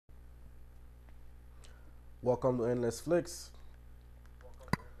Welcome to EndLessFlix.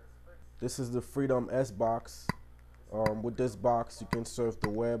 This is the Freedom S box. With this box, you can surf the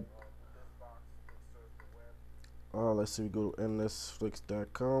web. Let's see, we go to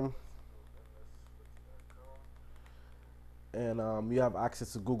EndLessFlix.com, and you have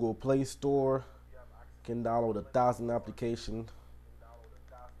access to Google Play Store. You can download 1000 application.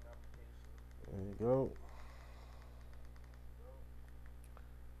 There you go.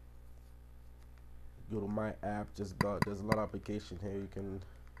 Go to my app. There's a lot of application here you can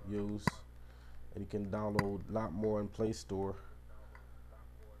use, and you can download a lot more in Play Store.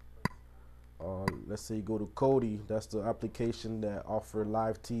 Let's say you go to Kodi. That's the application that offer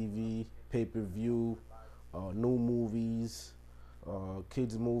live TV, pay-per-view, new movies,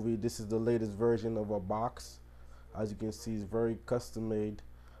 kids movie. This is the latest version of our box. As you can see, it's very custom made.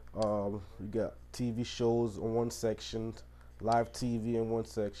 You got TV shows on one section, live TV in one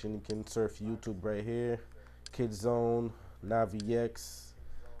section. You can surf YouTube right here, Kids Zone, NaviX,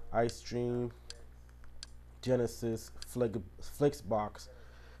 iStream, Genesis, Flixbox.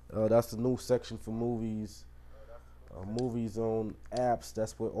 That's the new section for movies. Movies on apps.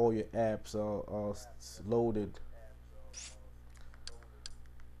 That's where all your apps are loaded.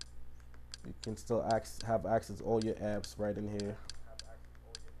 You can still have access to all your apps right in here.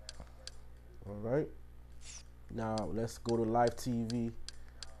 All right. Now let's go to live TV.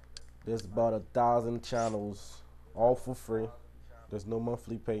 There's about 1000 channels, all for free. There's no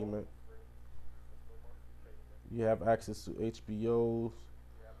monthly payment. You have access to HBO,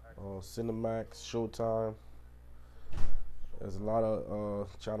 Cinemax, Showtime. There's a lot of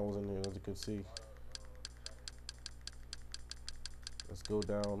channels in here, as you can see. Let's go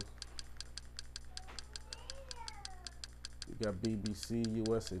down. You got BBC,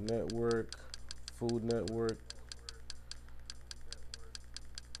 USA Network, Food Network,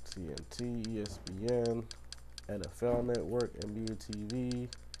 TNT, ESPN, NFL Network, NBA TV.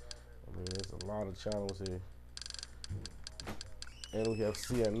 I mean, there's a lot of channels here. And we have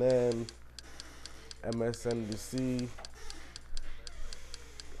CNN, MSNBC,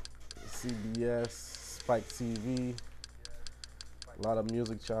 CBS, Spike TV. A lot of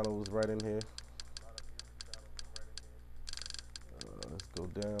music channels right in here. Let's go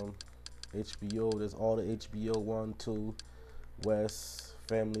down. HBO, there's all the HBO 1, 2, West,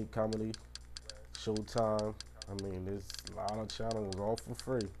 Family, Comedy, Showtime. I mean, there's a lot of channels all for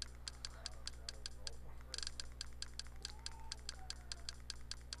free.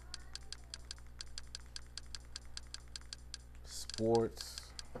 Sports,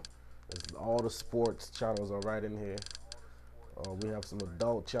 all the sports channels are right in here. We have some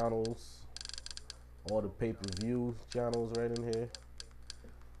adult channels, all the pay-per-view channels right in here.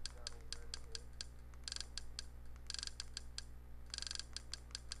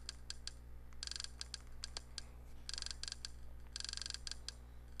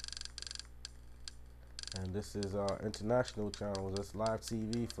 And this is international channels. That's live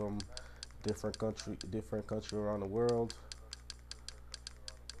TV from different country around the world.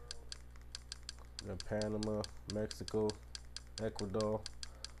 We got Panama, Mexico, Ecuador,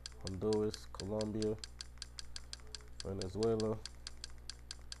 Honduras, Colombia, Venezuela,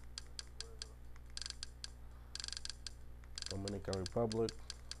 Dominican Republic,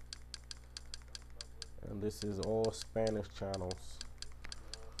 and this is all Spanish channels.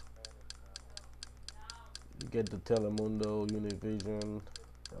 You get the Telemundo, Univision,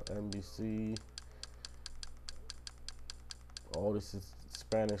 NBC. All this is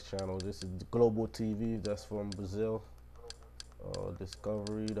Spanish channels. This is Global TV. That's from Brazil.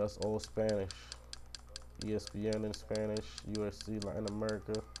 Discovery. That's all Spanish. ESPN in Spanish. USC Latin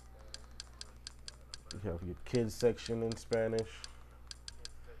America. You have your kids section in Spanish.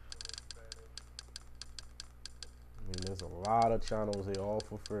 I mean, there's a lot of channels here, all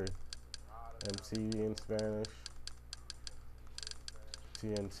for free. MTV in Spanish,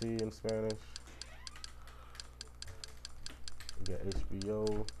 TNT in Spanish, you got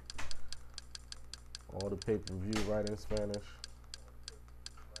HBO, all the pay-per-view right in Spanish.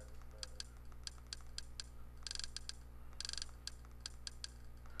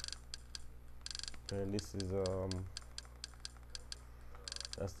 And this is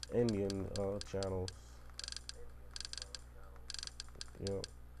that's Indian channels. Yep.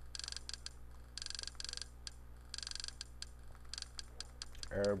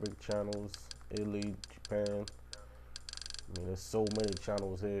 Arabic channels, Italy, Japan. I mean, there's so many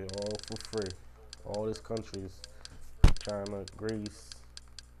channels here, all for free. All these countries, China, Greece,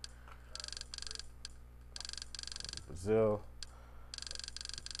 Brazil.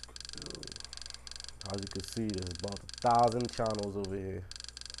 As you can see, there's about 1000 channels over here.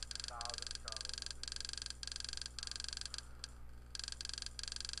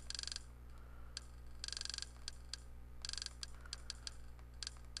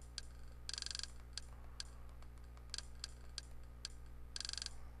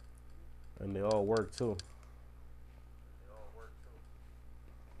 and they all work too.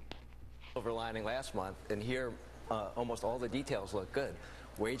 Silver lining last month, and here almost all the details look good.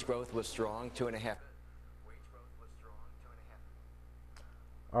 Wage growth was strong, 2.5.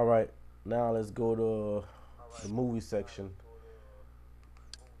 All right, now let's go to the movie section.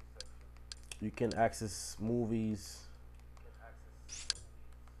 You can access movies,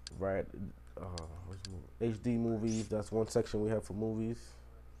 right? Uh, HD movies. That's one section we have for movies.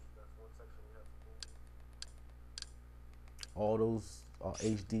 All those are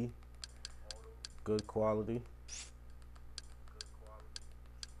HD, good quality.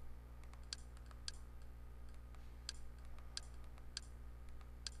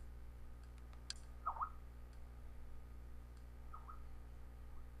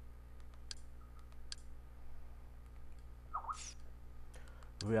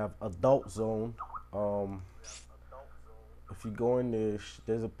 We have adult zone. Um, if you go in there,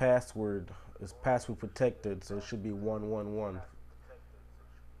 there's a password. It's password protected, so it should be 111.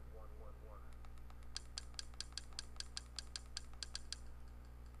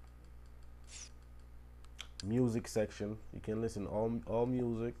 Music section. You can listen all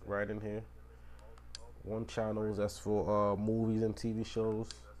music right in here. One channel that's for movies and TV shows.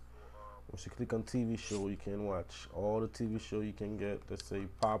 Once you click on TV show, you can watch all the TV show you can get. Let's say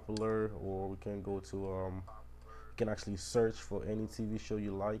popular, or we can go to you can actually search for any TV show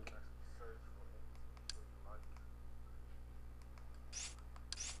you like.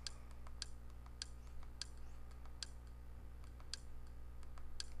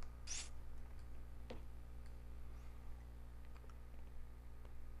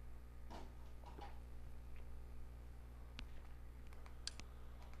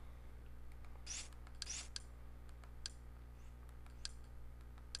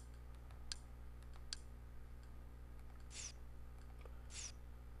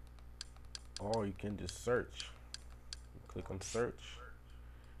 Or you can just search. Click on search.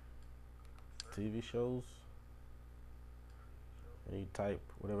 TV shows. And you type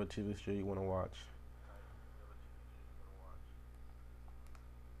whatever TV show you want to watch.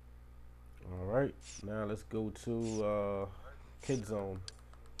 Alright, now let's go to Kid Zone.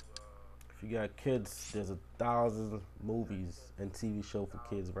 If you got kids, there's 1,000 movies and TV show for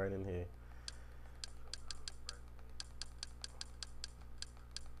kids right in here.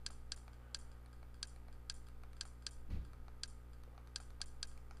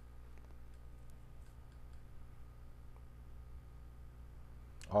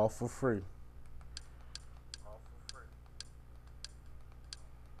 All for free.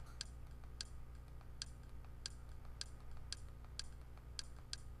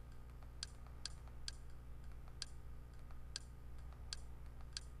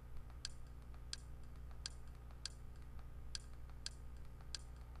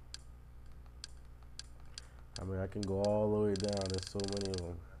 I mean, I can go all the way down. There's so many of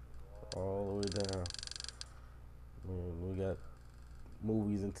them. All the way down. I mean, we got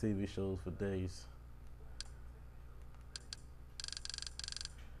movies and TV shows for days.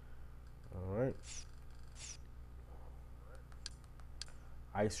 Alright.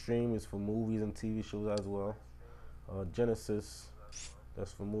 iStream is for movies and TV shows as well. Genesis,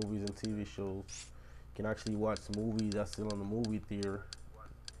 that's for movies and TV shows. You can actually watch movies that's still on the movie theater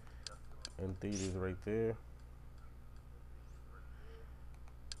and theaters right there.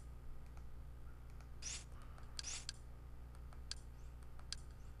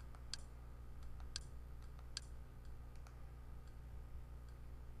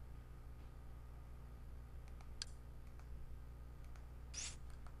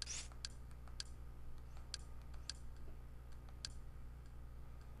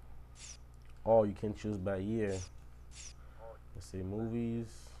 Or you can choose by year. Let's say movies,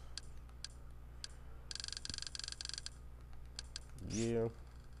 year. You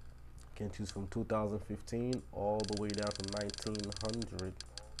can choose from 2015 all the way down to 1900.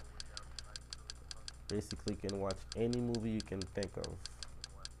 Basically, you can watch any movie you can think of.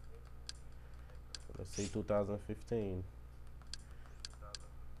 So let's say 2015.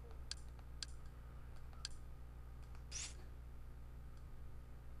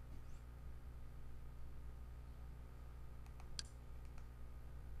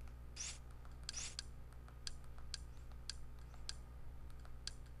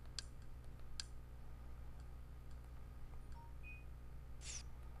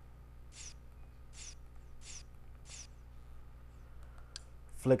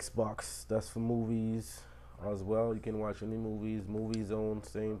 Flixbox, that's for movies as well. You can watch any movies. Movie Zone,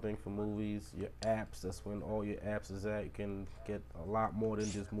 same thing for movies. Your apps, that's when all your apps is at. You can get a lot more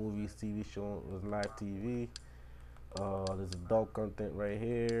than just movies, TV shows, live TV. There's adult content right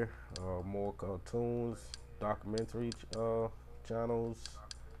here. More cartoons, documentary channels.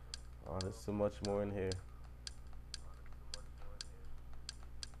 There's so much more in here.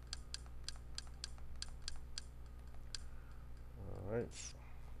 All right.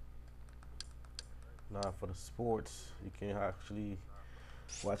 Now for the sports, you can actually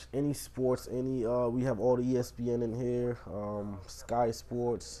watch any sports. Any we have all the ESPN in here. Sky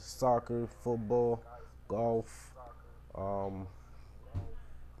Sports, soccer, football, golf. Um,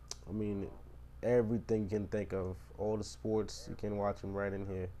 I mean, everything you can think of. All the sports you can watch them right in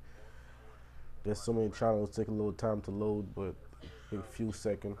here. There's so many channels, take a little time to load, but a few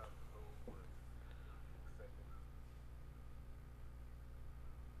seconds.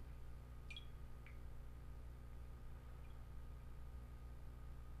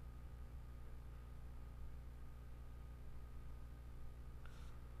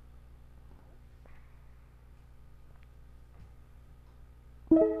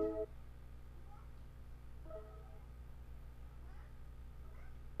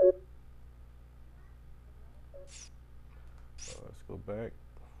 Let's go back.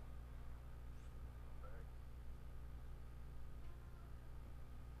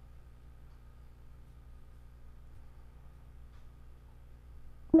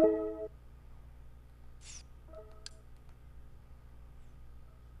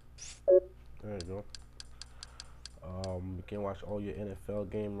 There you go. You can watch all your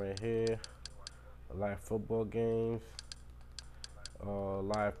NFL game right here, live football games,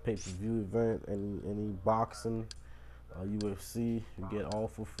 live pay-per-view event, any boxing, UFC. You get all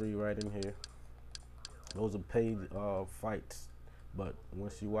for free right in here. Those are paid fights, but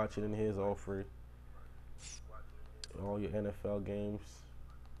once you watch it in here, it's all free. All your NFL games,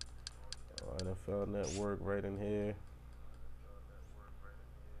 NFL Network right in here.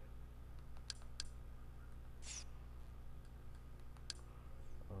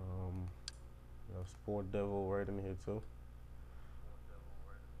 Um, Sport Devil right in here too.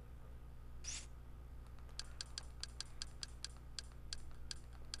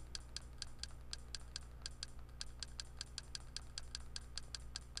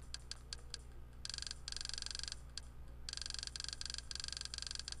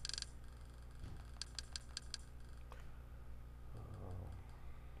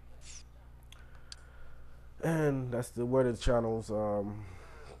 And that's the weather channels.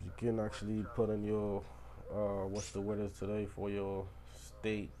 You can actually put in your what's the weather today for your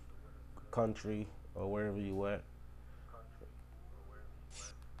state, country, or wherever you at.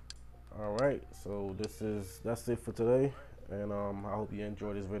 All right, so that's it for today, and I hope you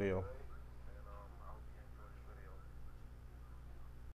enjoyed this video.